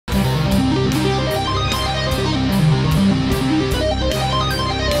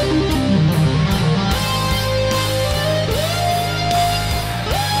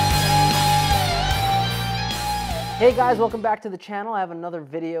Hey guys, welcome back to the channel. I have another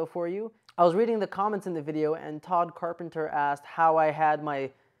video for you. I was reading the comments in the video and Todd Carpenter asked how I had my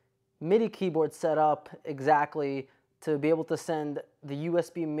MIDI keyboard set up exactly to be able to send the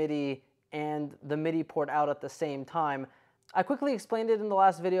USB MIDI and the MIDI port out at the same time. I quickly explained it in the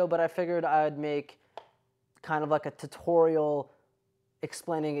last video, but I figured I'd make kind of like a tutorial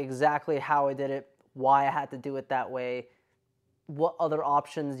explaining exactly how I did it, why I had to do it that way, what other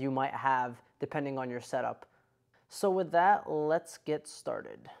options you might have depending on your setup. So with that, let's get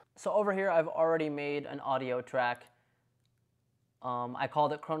started. So over here, I've already made an audio track. I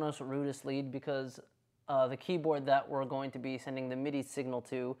called it Kronos Rudis Lead because the keyboard that we're going to be sending the MIDI signal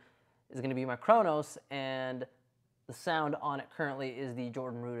to is going to be my Kronos, and the sound on it currently is the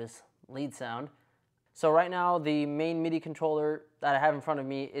Jordan Rudis lead sound. So right now, the main MIDI controller that I have in front of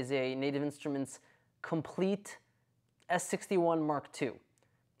me is a Native Instruments Complete S61 Mark II.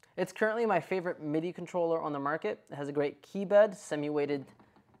 It's currently my favorite MIDI controller on the market. It has a great key bed, semi-weighted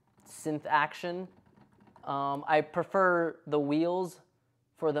synth action. I prefer the wheels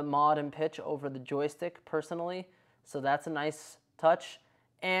for the mod and pitch over the joystick personally, so that's a nice touch.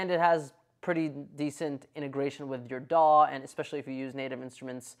 And it has pretty decent integration with your DAW, and especially if you use Native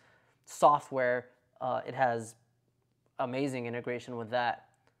Instruments software, it has amazing integration with that.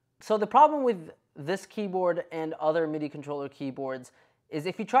 So the problem with this keyboard and other MIDI controller keyboards is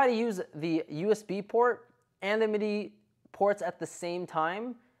if you try to use the USB port and the MIDI ports at the same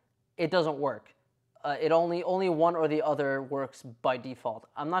time, it doesn't work. Only one or the other works by default.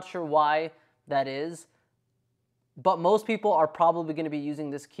 I'm not sure why that is, but most people are probably going to be using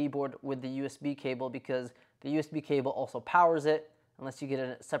this keyboard with the USB cable because the USB cable also powers it, unless you get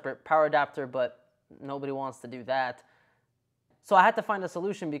a separate power adapter, but nobody wants to do that. So I had to find a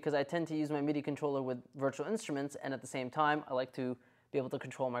solution because I tend to use my MIDI controller with virtual instruments, and at the same time, I like to be able to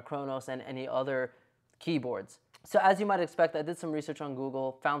control my Kronos and any other keyboards. So as you might expect, I did some research on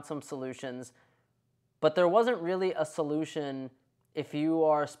Google, found some solutions, but there wasn't really a solution if you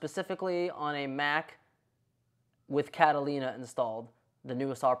are specifically on a Mac with Catalina installed, the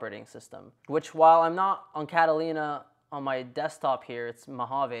newest operating system, which while I'm not on Catalina on my desktop here, it's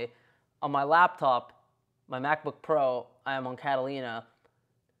Mojave, on my laptop, my MacBook Pro, I am on Catalina,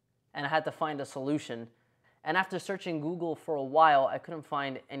 and I had to find a solution. And after searching Google for a while, I couldn't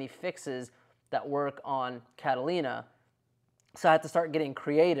find any fixes that work on Catalina. So I had to start getting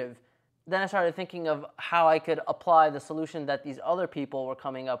creative. Then I started thinking of how I could apply the solution that these other people were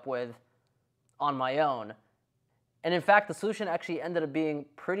coming up with on my own. And in fact, the solution actually ended up being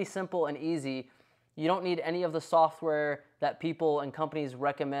pretty simple and easy. You don't need any of the software that people and companies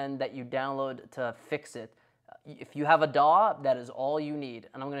recommend that you download to fix it. If you have a DAW, that is all you need.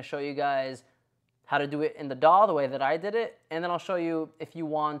 And I'm going to show you guys how to do it in the DAW the way that I did it, and then I'll show you if you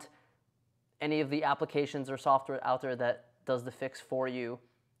want any of the applications or software out there that does the fix for you,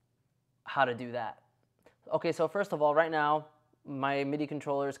 how to do that. Okay, so first of all, right now, my MIDI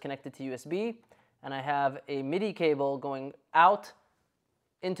controller is connected to USB, and I have a MIDI cable going out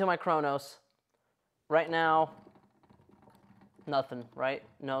into my Kronos. Right now, nothing, right?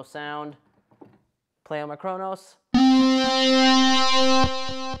 No sound. Play on my Kronos.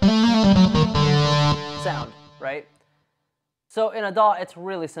 Sound, right? So in a DAW, it's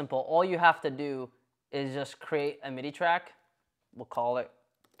really simple. All you have to do is just create a MIDI track. We'll call it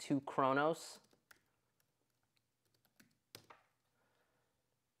to Kronos.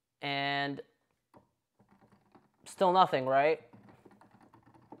 And still nothing, right?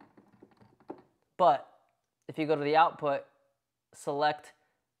 But if you go to the output, select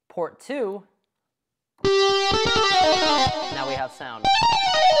port 2, now we have sound.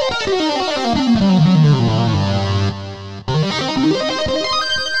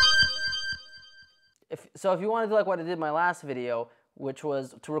 So if you want to do like what I did in my last video, which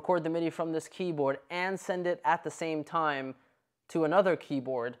was to record the MIDI from this keyboard and send it at the same time to another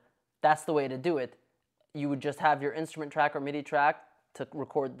keyboard, that's the way to do it. You would just have your instrument track or MIDI track to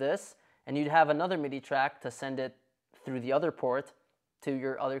record this, and you'd have another MIDI track to send it through the other port to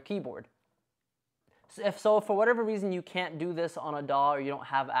your other keyboard. So if for whatever reason you can't do this on a DAW or you don't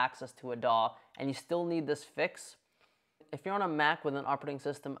have access to a DAW and you still need this fix, if you're on a Mac with an operating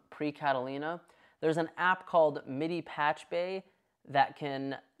system pre-Catalina, there's an app called MIDI Patch Bay that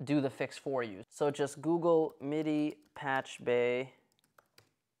can do the fix for you. So just Google MIDI Patch Bay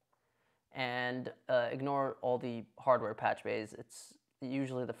and ignore all the hardware patch bays. It's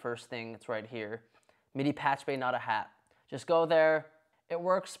usually the first thing, it's right here. MIDI Patch Bay, not a hat. Just go there. It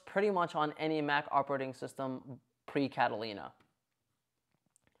works pretty much on any Mac operating system pre-Catalina.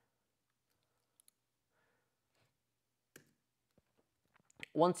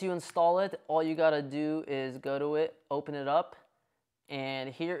 Once you install it, all you gotta do is go to it, open it up, and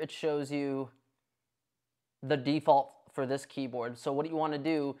here it shows you the default for this keyboard. So what you wanna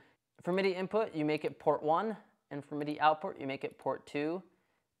do, for MIDI input, you make it port 1, and for MIDI output, you make it port 2.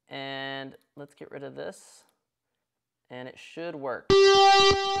 And let's get rid of this, and it should work.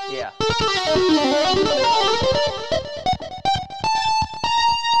 Yeah.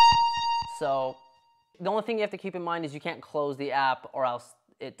 So the only thing you have to keep in mind is you can't close the app or else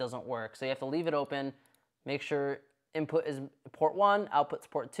it doesn't work. So you have to leave it open, make sure input is port 1, output's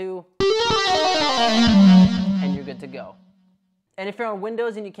port 2, and you're good to go. And if you're on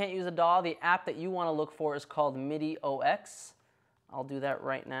Windows and you can't use a DAW, the app that you want to look for is called MIDI OX. I'll do that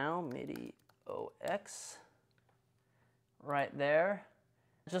right now, MIDI OX, right there.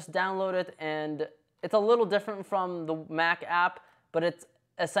 Just download it, and it's a little different from the Mac app, but it's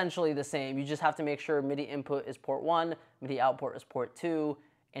essentially the same. You just have to make sure MIDI input is port 1, MIDI output is port 2,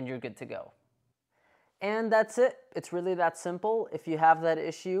 and you're good to go. And that's it. It's really that simple. If you have that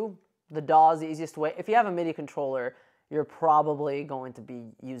issue, the DAW is the easiest way. If you have a MIDI controller, you're probably going to be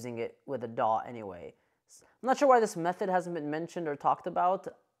using it with a DAW anyway. I'm not sure why this method hasn't been mentioned or talked about.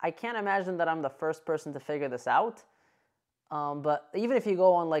 I can't imagine that I'm the first person to figure this out. But even if you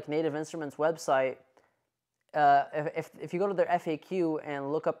go on like Native Instruments website, if you go to their FAQ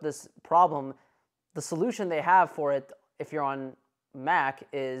and look up this problem, the solution they have for it, if you're on Mac,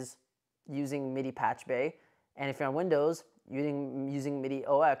 is using MIDI Patch Bay, and if you're on Windows, using MIDI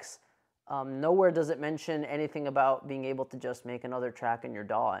OX. Nowhere does it mention anything about being able to just make another track in your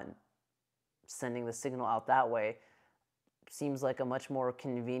DAW and sending the signal out that way. Seems like a much more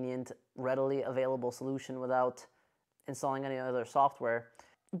convenient, readily available solution without installing any other software.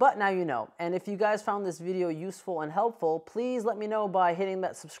 But now you know. And if you guys found this video useful and helpful, please let me know by hitting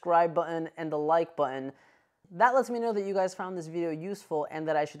that subscribe button and the like button. That lets me know that you guys found this video useful and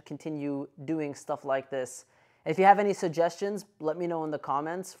that I should continue doing stuff like this. And if you have any suggestions, let me know in the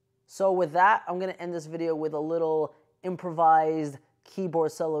comments. So with that, I'm going to end this video with a little improvised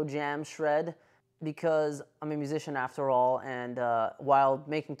keyboard solo jam shred, because I'm a musician after all, and while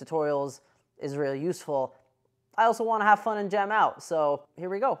making tutorials is really useful, I also want to have fun and jam out. So here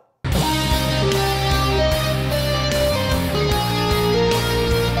we go.